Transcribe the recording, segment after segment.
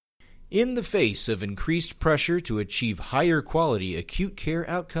In the face of increased pressure to achieve higher quality acute care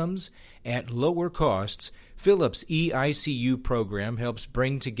outcomes at lower costs, Philips' EICU program helps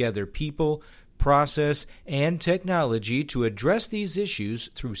bring together people, process, and technology to address these issues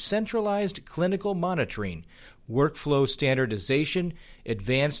through centralized clinical monitoring, workflow standardization,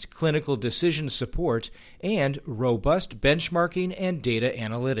 advanced clinical decision support, and robust benchmarking and data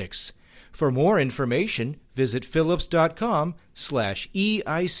analytics. For more information, visit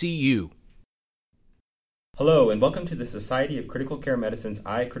philips.com/EICU. Hello, and welcome to the Society of Critical Care Medicine's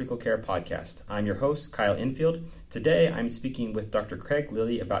iCritical Care podcast. I'm your host, Kyle Enfield. Today, I'm speaking with Dr. Craig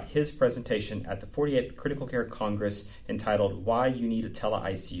Lilly about his presentation at the 48th Critical Care Congress entitled Why You Need a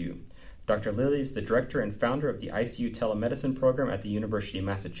Tele-ICU. Dr. Lilly is the director and founder of the ICU telemedicine program at the University of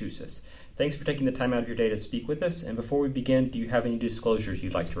Massachusetts. Thanks for taking the time out of your day to speak with us. And before we begin, do you have any disclosures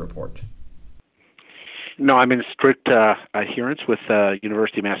you'd like to report? No, I'm in strict adherence with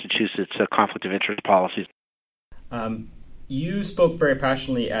University of Massachusetts conflict of interest policies. You spoke very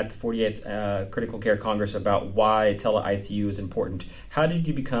passionately at the 48th Critical Care Congress about why Tele-ICU is important. How did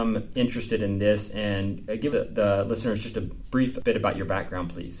you become interested in this? And give the listeners just a brief bit about your background,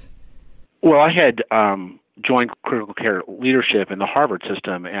 please. Well, I had joined critical care leadership in the Harvard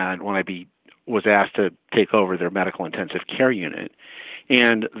system, and when I was asked to take over their medical intensive care unit,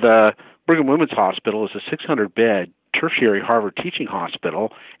 and the Brigham Women's Hospital is a 600-bed tertiary Harvard teaching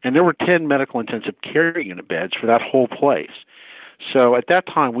hospital, and there were 10 medical intensive care unit beds for that whole place. So at that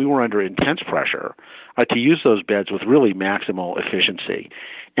time, we were under intense pressure to use those beds with really maximal efficiency.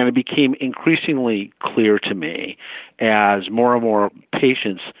 And it became increasingly clear to me as more and more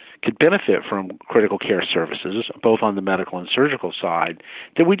patients could benefit from critical care services, both on the medical and surgical side,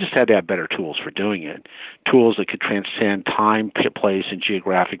 that we just had to have better tools for doing it, tools that could transcend time, place, and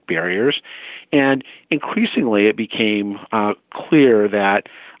geographic barriers. And increasingly, it became clear that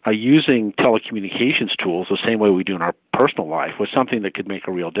using telecommunications tools the same way we do in our personal life was something that could make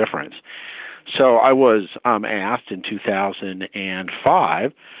a real difference. So I was asked in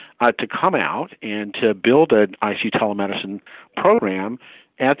 2005 to come out and to build an ICU telemedicine program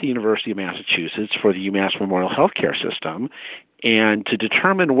at the University of Massachusetts for the UMass Memorial Healthcare System, and to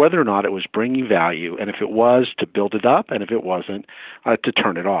determine whether or not it was bringing value, and if it was, to build it up, and if it wasn't, to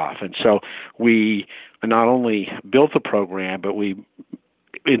turn it off. And so we not only built the program, but we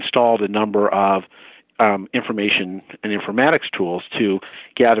installed a number of information and informatics tools to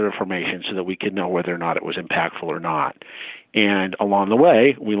gather information so that we could know whether or not it was impactful or not. And along the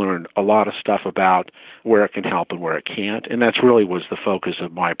way, we learned a lot of stuff about where it can help and where it can't, and that's really was the focus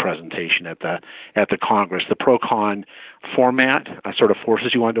of my presentation at the Congress. The pro-con format sort of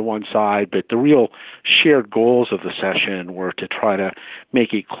forces you onto one side, but the real shared goals of the session were to try to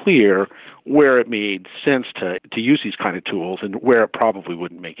make it clear where it made sense to use these kind of tools and where it probably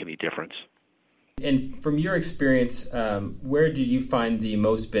wouldn't make any difference. And from your experience, where do you find the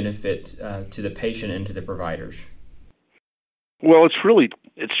most benefit to the patient and to the providers? Well, it's really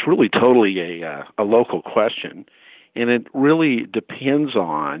totally a local question, and it really depends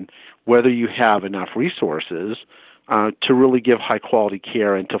on whether you have enough resources to really give high quality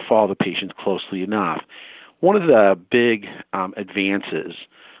care and to follow the patients closely enough. One of the big advances,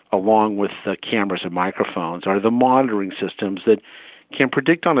 along with the cameras and microphones, are the monitoring systems that can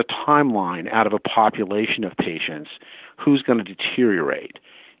predict on a timeline out of a population of patients who's going to deteriorate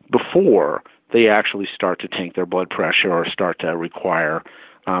before they actually start to tank their blood pressure or start to require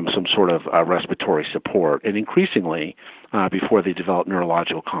some sort of respiratory support, and increasingly before they develop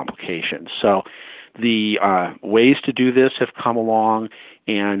neurological complications. So the ways to do this have come along,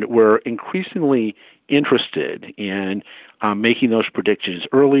 and we're increasingly interested in making those predictions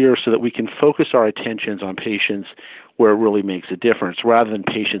earlier so that we can focus our attentions on patients where it really makes a difference, rather than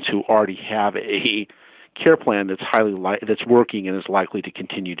patients who already have a care plan that's that's working and is likely to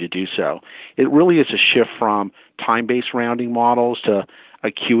continue to do so. It really is a shift from time-based rounding models to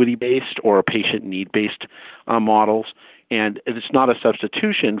acuity-based or patient need-based models, and it's not a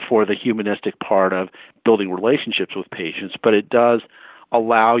substitution for the humanistic part of building relationships with patients, but it does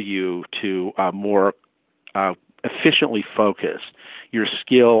allow you to more efficiently focus your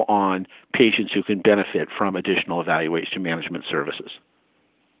skill on patients who can benefit from additional evaluation management services.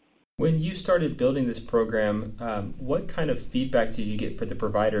 When you started building this program, what kind of feedback did you get for the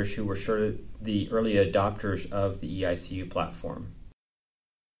providers who were sort of the early adopters of the EICU platform?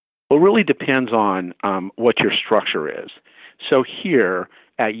 Well, it really depends on what your structure is. So here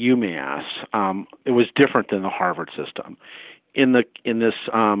at UMass, it was different than the Harvard system. In this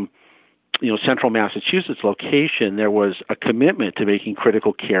central Massachusetts location, there was a commitment to making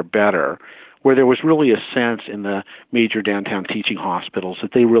critical care better where there was really a sense in the major downtown teaching hospitals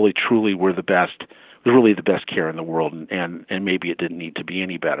that they really truly were the best, was really the best care in the world, and maybe it didn't need to be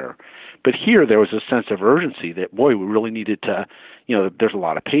any better. But here there was a sense of urgency that, boy, we really needed to, there's a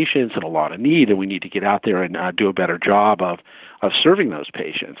lot of patients and a lot of need, and we need to get out there and do a better job of serving those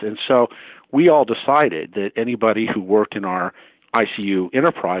patients. And so we all decided that anybody who worked in our ICU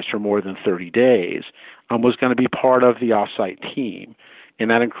enterprise for more than 30 days was going to be part of the offsite team. And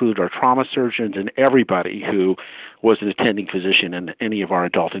that included our trauma surgeons and everybody who was an attending physician in any of our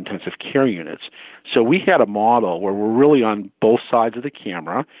adult intensive care units. So we had a model where we're really on both sides of the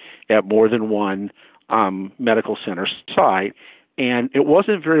camera at more than one medical center site. And it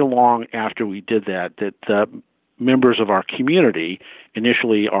wasn't very long after we did that the members of our community,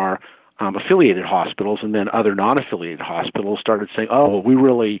 initially our affiliated hospitals and then other non-affiliated hospitals, started saying, oh, we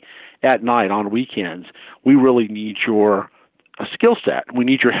really, at night, on weekends, we really need your skill set. We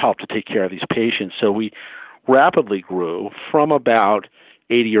need your help to take care of these patients. So we rapidly grew from about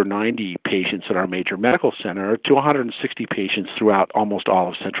 80 or 90 patients at our major medical center to 160 patients throughout almost all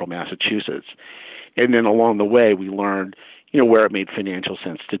of central Massachusetts. And then along the way, we learned where it made financial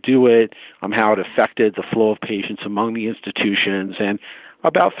sense to do it, how it affected the flow of patients among the institutions. And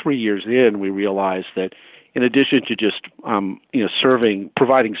about 3 years in, we realized that in addition to just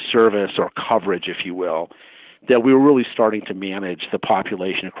providing service or coverage, if you will, that we were really starting to manage the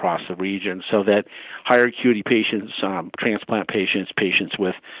population across the region so that higher acuity patients, transplant patients, patients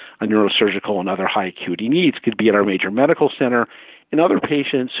with a neurosurgical and other high acuity needs could be at our major medical center, and other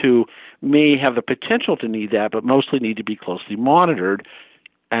patients who may have the potential to need that but mostly need to be closely monitored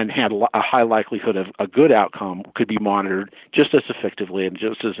and had a high likelihood of a good outcome could be monitored just as effectively and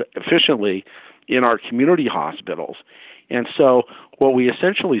just as efficiently in our community hospitals. And so what we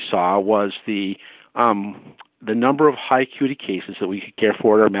essentially saw was the number of high acuity cases that we could care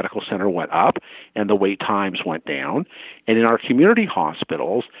for at our medical center went up, and the wait times went down. And in our community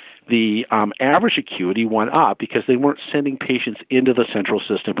hospitals, the average acuity went up because they weren't sending patients into the central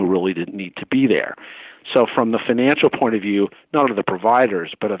system who really didn't need to be there. So from the financial point of view, not of the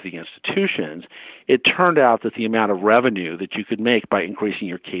providers, but of the institutions, it turned out that the amount of revenue that you could make by increasing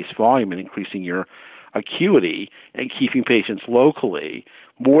your case volume and increasing your acuity and keeping patients locally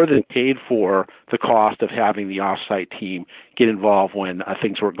more than paid for the cost of having the off-site team get involved when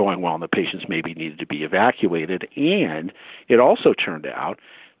things weren't going well and the patients maybe needed to be evacuated. And it also turned out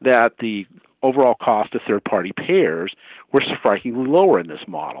that the overall cost of third-party payers were strikingly lower in this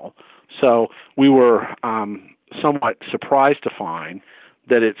model. So we were somewhat surprised to find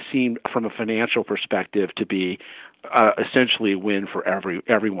that it seemed, from a financial perspective, to be essentially a win for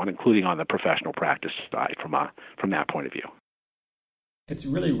everyone, including on the professional practice side from that point of view. It's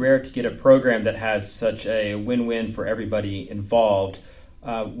really rare to get a program that has such a win-win for everybody involved.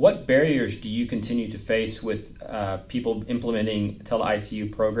 What barriers do you continue to face with people implementing Tele-ICU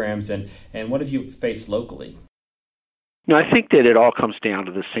programs, and what have you faced locally? I think that it all comes down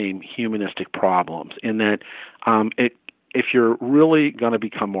to the same humanistic problems, in that if you're really going to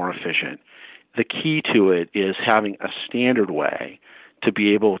become more efficient, the key to it is having a standard way to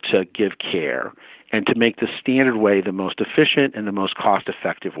be able to give care and to make the standard way the most efficient and the most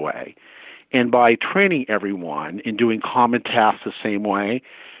cost-effective way. And by training everyone in doing common tasks the same way,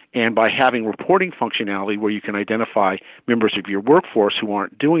 and by having reporting functionality where you can identify members of your workforce who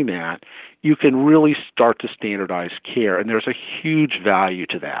aren't doing that, you can really start to standardize care. And there's a huge value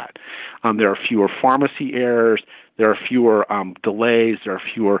to that. There are fewer pharmacy errors. There are fewer delays. There are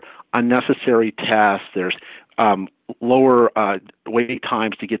fewer unnecessary tests. There's lower wait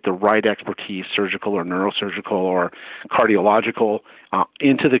times to get the right expertise, surgical or neurosurgical or cardiological,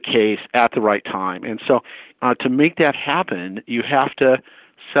 into the case at the right time. And so to make that happen, you have to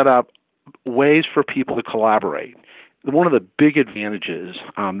set up ways for people to collaborate. One of the big advantages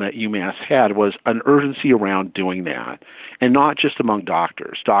that UMass had was an urgency around doing that, and not just among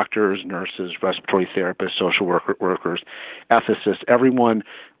doctors, nurses, respiratory therapists, social workers, ethicists. Everyone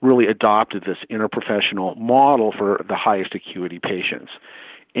really adopted this interprofessional model for the highest acuity patients.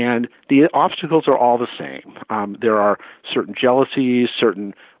 And the obstacles are all the same. There are certain jealousies,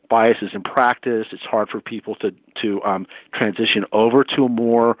 certain biases in practice. It's hard for people to transition over to a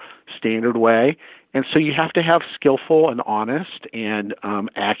more standard way. And so you have to have skillful and honest and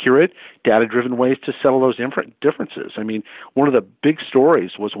accurate, data-driven ways to settle those differences. I mean, one of the big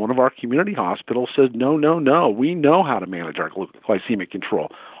stories was one of our community hospitals said, no, we know how to manage our glycemic control.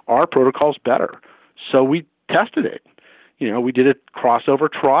 Our protocol's better. So we tested it. We did a crossover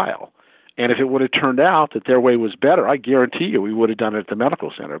trial. And if it would have turned out that their way was better, I guarantee you we would have done it at the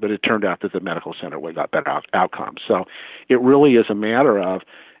medical center. But it turned out that the medical center got better outcomes. So it really is a matter of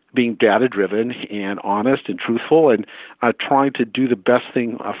being data-driven and honest and truthful and trying to do the best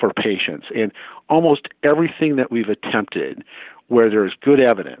thing for patients. And almost everything that we've attempted where there's good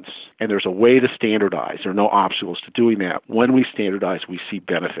evidence and there's a way to standardize, there are no obstacles to doing that. When we standardize, we see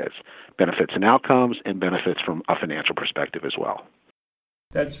benefits in outcomes and benefits from a financial perspective as well.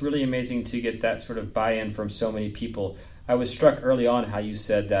 That's really amazing to get that sort of buy-in from so many people. I was struck early on how you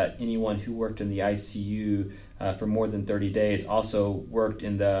said that anyone who worked in the ICU for more than 30 days also worked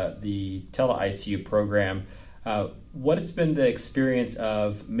in the Tele-ICU program. What has been the experience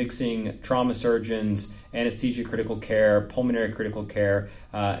of mixing trauma surgeons, anesthesia critical care, pulmonary critical care,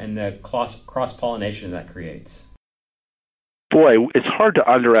 and the cross-pollination that creates? Boy, it's hard to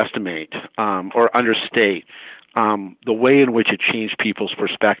underestimate or understate the way in which it changed people's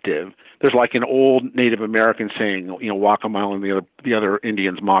perspective. There's like an old Native American saying, walk a mile in the other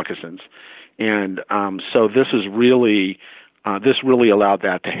Indian's moccasins. And so this really allowed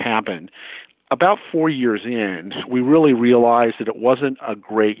that to happen. About 4 years in, we really realized that it wasn't a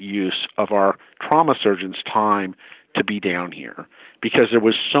great use of our trauma surgeons' time to be down here because there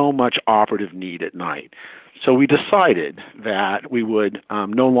was so much operative need at night. So we decided that we would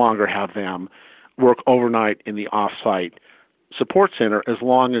no longer have them work overnight in the off-site support center as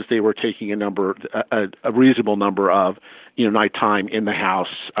long as they were taking a reasonable number of nighttime in the house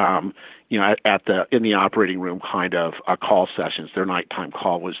in the operating room kind of call sessions. Their nighttime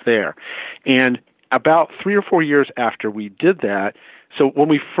call was there. And about 3 or 4 years after we did that, so when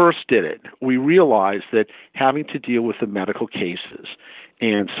we first did it, we realized that having to deal with the medical cases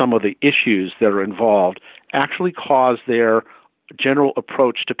and some of the issues that are involved actually caused their general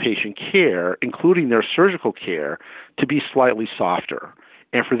approach to patient care, including their surgical care, to be slightly softer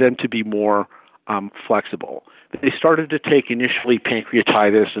and for them to be more flexible. They started to take initially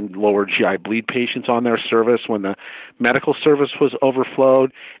pancreatitis and lower GI bleed patients on their service when the medical service was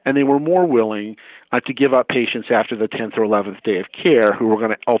overflowed, and they were more willing to give up patients after the 10th or 11th day of care who were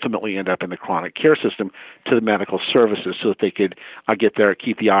going to ultimately end up in the chronic care system to the medical services so that they could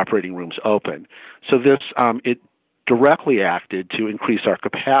keep the operating rooms open. So this, it directly acted to increase our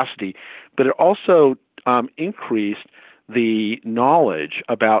capacity, but it also increased the knowledge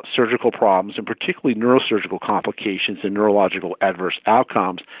about surgical problems, and particularly neurosurgical complications and neurological adverse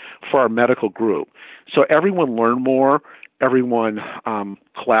outcomes for our medical group. So everyone learned more, everyone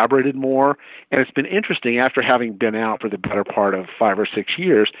collaborated more, and it's been interesting. After having been out for the better part of 5 or 6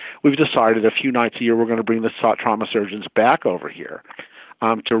 years, we've decided a few nights a year we're going to bring the trauma surgeons back over here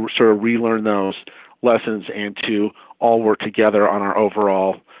to sort of relearn those lessons and to all work together on our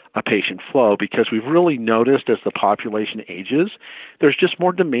overall patient flow, because we've really noticed as the population ages, there's just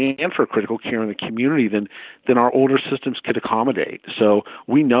more demand for critical care in the community than our older systems could accommodate. So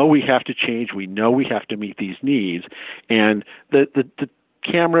we know we have to change. We know we have to meet these needs. And the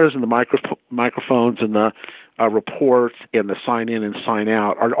cameras and the microphones and the reports and the sign in and sign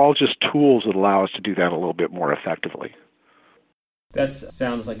out are all just tools that allow us to do that a little bit more effectively. That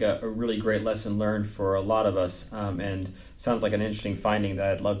sounds like a really great lesson learned for a lot of us, and sounds like an interesting finding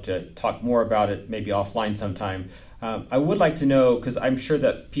that I'd love to talk more about it, maybe offline sometime. I would like to know, because I'm sure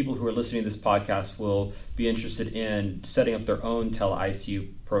that people who are listening to this podcast will be interested in setting up their own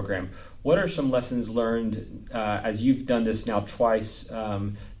Tele-ICU program. What are some lessons learned as you've done this now twice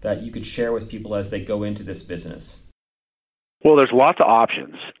that you could share with people as they go into this business? Well, there's lots of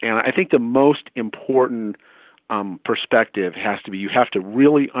options, and I think the most important perspective has to be you have to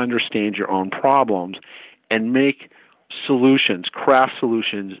really understand your own problems and make solutions, craft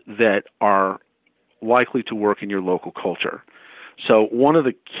solutions that are likely to work in your local culture. So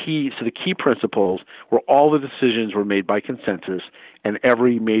the key principles were all the decisions were made by consensus, and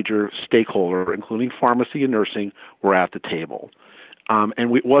every major stakeholder, including pharmacy and nursing, were at the table.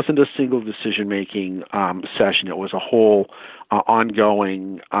 And it wasn't a single decision-making session. It was a whole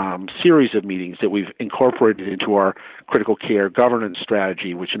ongoing series of meetings that we've incorporated into our critical care governance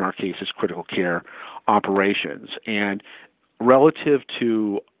strategy, which in our case is critical care operations. And relative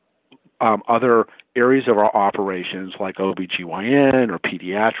to other areas of our operations like OBGYN or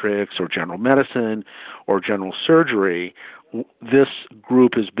pediatrics or general medicine or general surgery, this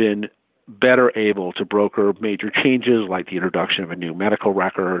group has been better able to broker major changes like the introduction of a new medical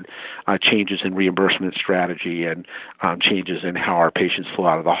record, changes in reimbursement strategy, and changes in how our patients flow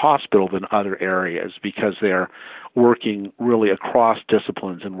out of the hospital than other areas, because they're working really across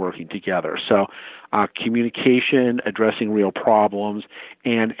disciplines and working together. So communication, addressing real problems,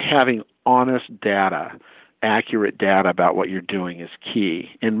 and having honest data, accurate data about what you're doing is key.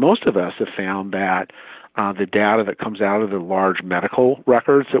 And most of us have found that the data that comes out of the large medical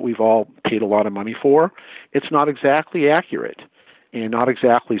records that we've all paid a lot of money for, it's not exactly accurate. And not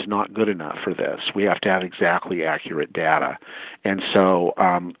exactly is not good enough for this. We have to have exactly accurate data. And so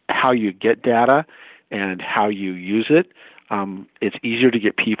how you get data and how you use it, it's easier to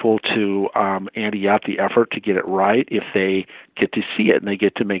get people to ante up the effort to get it right if they get to see it and they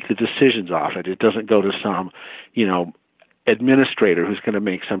get to make the decisions off it. It doesn't go to some, administrator who's going to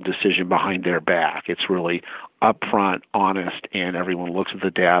make some decision behind their back. It's really upfront, honest, and everyone looks at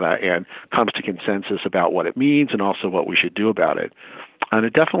the data and comes to consensus about what it means and also what we should do about it. And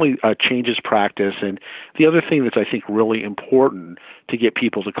it definitely changes practice. And the other thing that's, I think, really important to get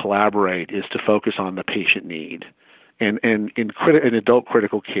people to collaborate is to focus on the patient need. And in adult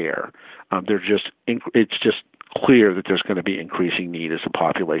critical care, it's just clear that there's going to be increasing need as the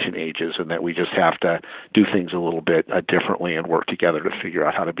population ages, and that we just have to do things a little bit differently and work together to figure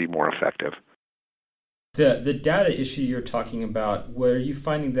out how to be more effective. The data issue you're talking about, were you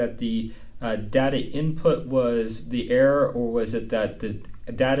finding that the data input was the error, or was it that the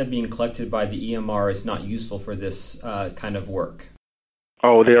data being collected by the EMR is not useful for this kind of work?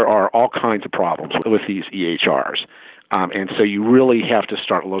 Oh, there are all kinds of problems with these EHRs. And so you really have to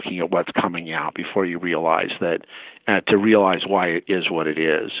start looking at what's coming out before you realize that, to realize why it is what it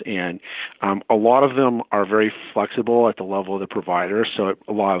is. And a lot of them are very flexible at the level of the provider, so it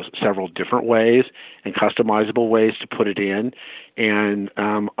allows several different ways and customizable ways to put it in. And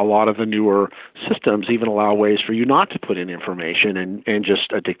a lot of the newer systems even allow ways for you not to put in information and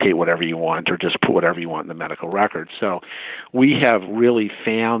just dictate whatever you want or just put whatever you want in the medical record. So we have really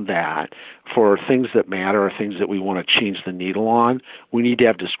found that for things that matter or things that we want to change the needle on, we need to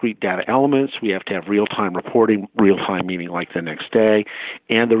have discrete data elements. We have to have real-time reporting, real-time meaning like the next day,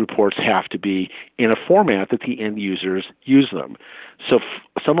 and the reports have to be in a format that the end users use them. So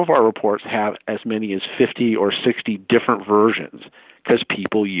some of our reports have as many as 50 or 60 different versions because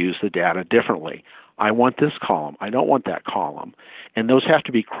people use the data differently. I want this column. I don't want that column. And those have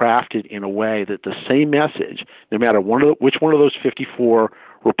to be crafted in a way that the same message, no matter which one of those 54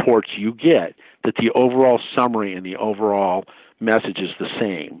 reports you get, that the overall summary and the overall message is the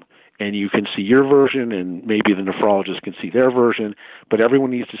same. And you can see your version, and maybe the nephrologist can see their version, but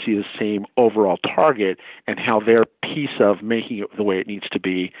everyone needs to see the same overall target and how their piece of making it the way it needs to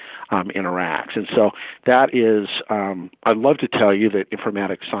be interacts. And so that is, I'd love to tell you that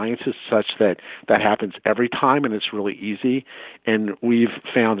informatics science is such that happens every time, and it's really easy. And we've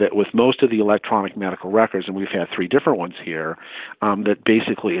found that with most of the electronic medical records, and we've had 3 different ones here, that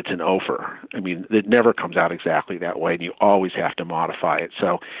basically it's an offer. I mean, it never comes out exactly that way, and you always have to modify it.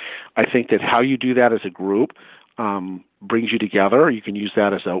 So I think that how you do that as a group brings you together. You can use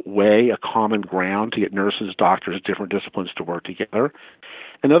that as a common ground to get nurses, doctors, different disciplines to work together.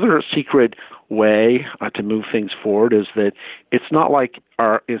 Another secret way to move things forward is that it's not like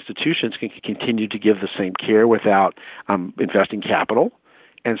our institutions can continue to give the same care without investing capital.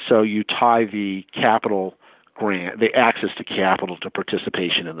 And so you tie the capital grant, the access to capital, to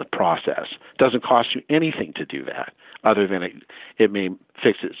participation in the process. It doesn't cost you anything to do that, other than it may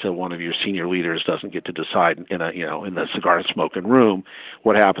fix it so one of your senior leaders doesn't get to decide in the cigar smoking room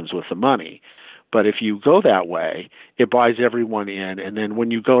what happens with the money. But if you go that way, it buys everyone in, and then when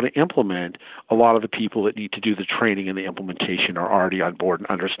you go to implement, a lot of the people that need to do the training and the implementation are already on board and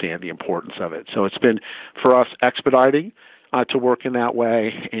understand the importance of it. So it's been, for us, expediting to work in that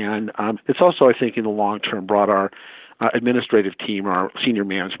way, and it's also, I think, in the long term, brought our administrative team, our senior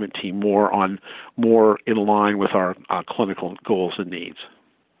management team, more in line with our clinical goals and needs.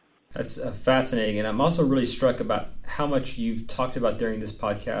 That's fascinating, and I'm also really struck about how much you've talked about during this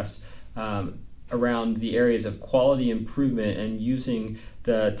podcast around the areas of quality improvement and using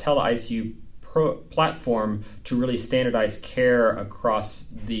the Tele-ICU platform to really standardize care across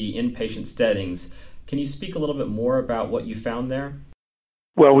the inpatient settings. Can you speak a little bit more about what you found there?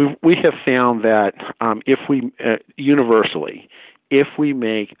 Well, we have found that if we universally, if we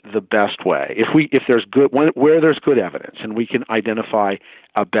make the best way, if there's good, where there's good evidence, and we can identify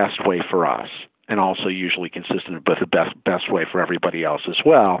a best way for us, and also usually consistent with the best way for everybody else as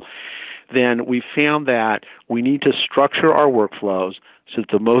well, then we found that we need to structure our workflows so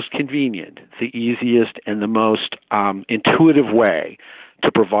that the most convenient, the easiest, and the most intuitive way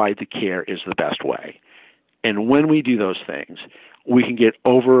to provide the care is the best way. And when we do those things, we can get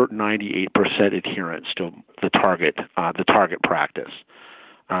over 98% adherence to the target practice.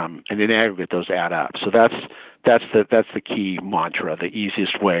 And in aggregate, those add up. So that's the key mantra: the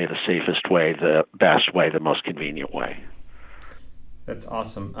easiest way, the safest way, the best way, the most convenient way. That's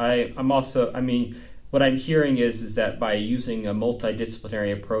awesome. what I'm hearing is that by using a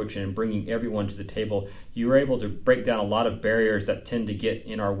multidisciplinary approach and bringing everyone to the table, you were able to break down a lot of barriers that tend to get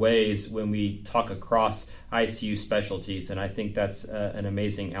in our ways when we talk across ICU specialties, and I think that's an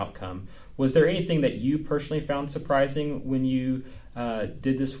amazing outcome. Was there anything that you personally found surprising when you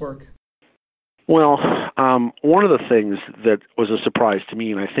did this work? Well, one of the things that was a surprise to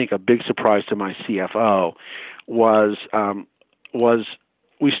me, and I think a big surprise to my CFO, was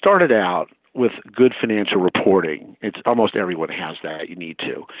we started out with good financial reporting. It's almost everyone has that. You need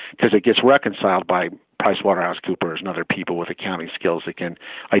to, because it gets reconciled by PricewaterhouseCoopers and other people with accounting skills that can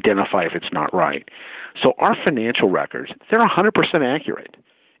identify if it's not right. So our financial records, they're 100% accurate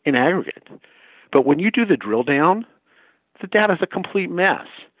in aggregate. But when you do the drill down, the data is a complete mess.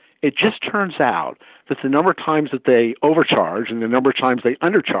 It just turns out that the number of times that they overcharge and the number of times they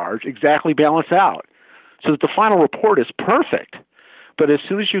undercharge exactly balance out, so that the final report is perfect. But as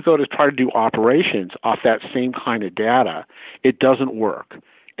soon as you go to try to do operations off that same kind of data, it doesn't work.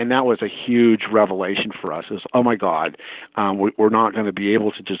 And that was a huge revelation for us. Is, oh my God, we're not going to be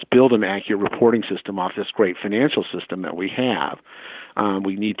able to just build an accurate reporting system off this great financial system that we have.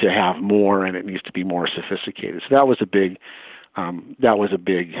 We need to have more, and it needs to be more sophisticated. So that was a big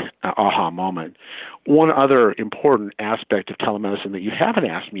aha moment. One other important aspect of telemedicine that you haven't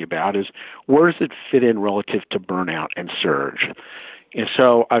asked me about is, where does it fit in relative to burnout and surge? And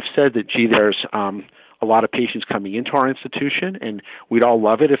so I've said that, there's a lot of patients coming into our institution, and we'd all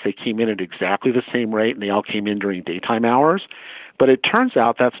love it if they came in at exactly the same rate and they all came in during daytime hours. But it turns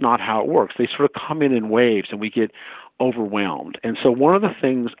out that's not how it works. They sort of come in waves, and we get overwhelmed. And so one of the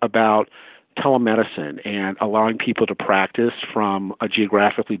things about telemedicine and allowing people to practice from a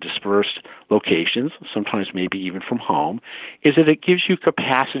geographically dispersed locations, sometimes maybe even from home, is that it gives you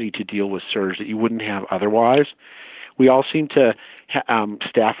capacity to deal with surge that you wouldn't have otherwise. We all seem to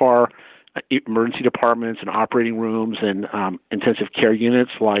staff our emergency departments and operating rooms and intensive care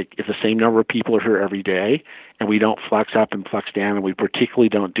units like if the same number of people are here every day, and we don't flex up and flex down, and we particularly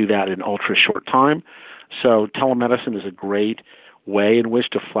don't do that in ultra short time. So telemedicine is a great way in which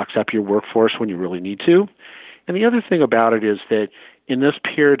to flex up your workforce when you really need to. And the other thing about it is that in this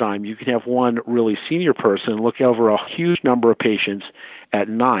paradigm, you can have one really senior person look over a huge number of patients at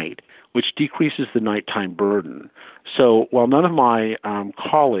night, which decreases the nighttime burden. So while none of my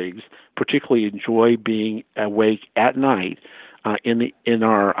colleagues particularly enjoy being awake at night in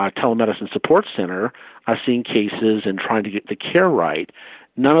our telemedicine support center, seeing cases and trying to get the care right,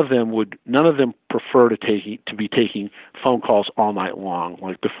 none of them prefer to be taking phone calls all night long,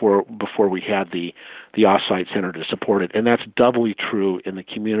 like before we had the off-site center to support it. And that's doubly true in the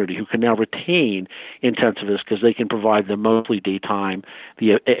community, who can now retain intensivists because they can provide them mostly daytime,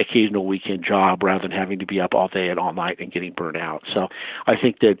 the occasional weekend job, rather than having to be up all day and all night and getting burned out. So I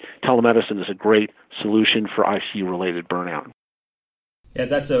think that telemedicine is a great solution for ICU-related burnout. Yeah,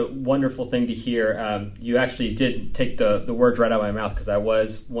 that's a wonderful thing to hear. You actually did take the words right out of my mouth, because I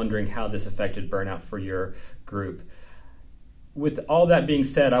was wondering how this affected burnout for your group. With all that being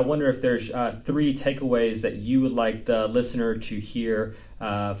said, I wonder if there's 3 takeaways that you would like the listener to hear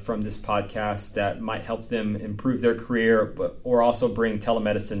from this podcast that might help them improve their career, or also bring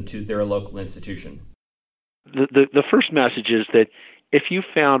telemedicine to their local institution. The first message is that if you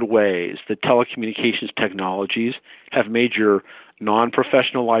found ways that telecommunications technologies have made your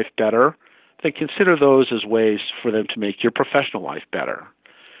non-professional life better, then consider those as ways for them to make your professional life better.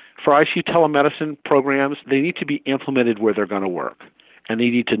 For ICU telemedicine programs, they need to be implemented where they're going to work, and they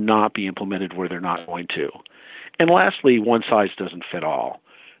need to not be implemented where they're not going to. And lastly, one size doesn't fit all.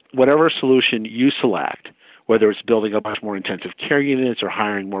 Whatever solution you select, whether it's building up much more intensive care units or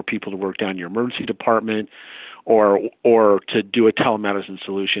hiring more people to work down your emergency department, or to do a telemedicine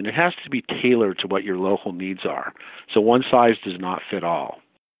solution, it has to be tailored to what your local needs are. So one size does not fit all.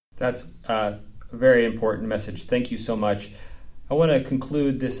 That's a very important message. Thank you so much. I want to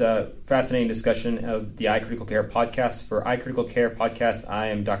conclude this fascinating discussion of the iCritical Care podcast. For iCritical Care podcast, I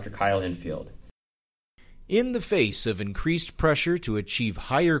am Dr. Kyle Enfield. In the face of increased pressure to achieve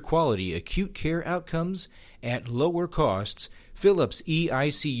higher quality acute care outcomes at lower costs, Philips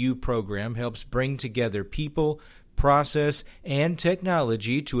E-ICU program helps bring together people, process, and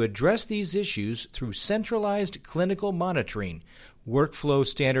technology to address these issues through centralized clinical monitoring, workflow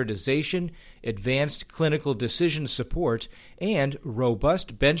standardization, advanced clinical decision support, and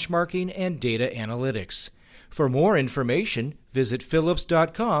robust benchmarking and data analytics. For more information, visit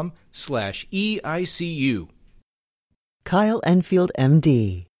philips.com/EICU. Kyle Enfield,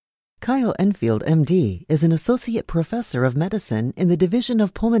 MD. Kyle Enfield, MD, is an associate professor of medicine in the Division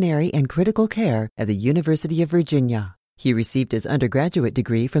of Pulmonary and Critical Care at the University of Virginia. He received his undergraduate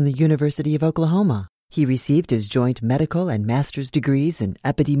degree from the University of Oklahoma. He received his joint medical and master's degrees in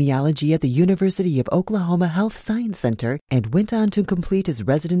epidemiology at the University of Oklahoma Health Science Center and went on to complete his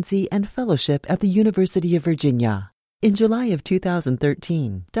residency and fellowship at the University of Virginia. In July of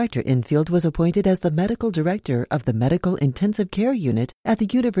 2013, Dr. Enfield was appointed as the medical director of the Medical Intensive Care Unit at the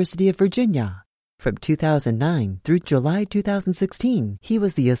University of Virginia. From 2009 through July 2016, he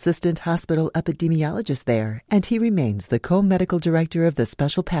was the assistant hospital epidemiologist there, and he remains the co-medical director of the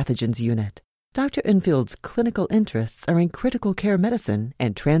Special Pathogens Unit. Dr. Enfield's clinical interests are in critical care medicine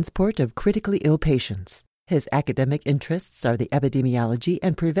and transport of critically ill patients. His academic interests are the epidemiology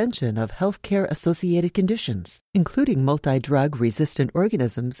and prevention of healthcare-associated conditions, including multi-drug resistant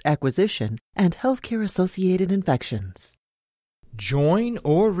organisms acquisition and healthcare-associated infections. Join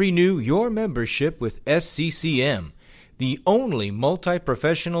or renew your membership with SCCM, the only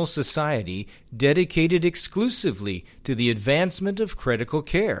multi-professional society dedicated exclusively to the advancement of critical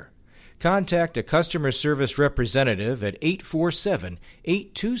care. Contact a customer service representative at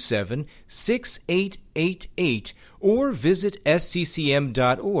 847-827-6888 or visit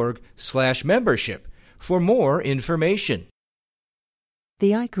sccm.org/membership for more information.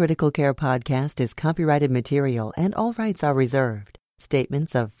 The iCritical Care podcast is copyrighted material and all rights are reserved.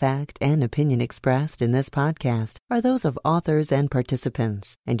 Statements of fact and opinion expressed in this podcast are those of authors and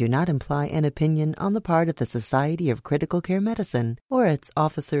participants and do not imply an opinion on the part of the Society of Critical Care Medicine or its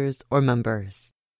officers or members.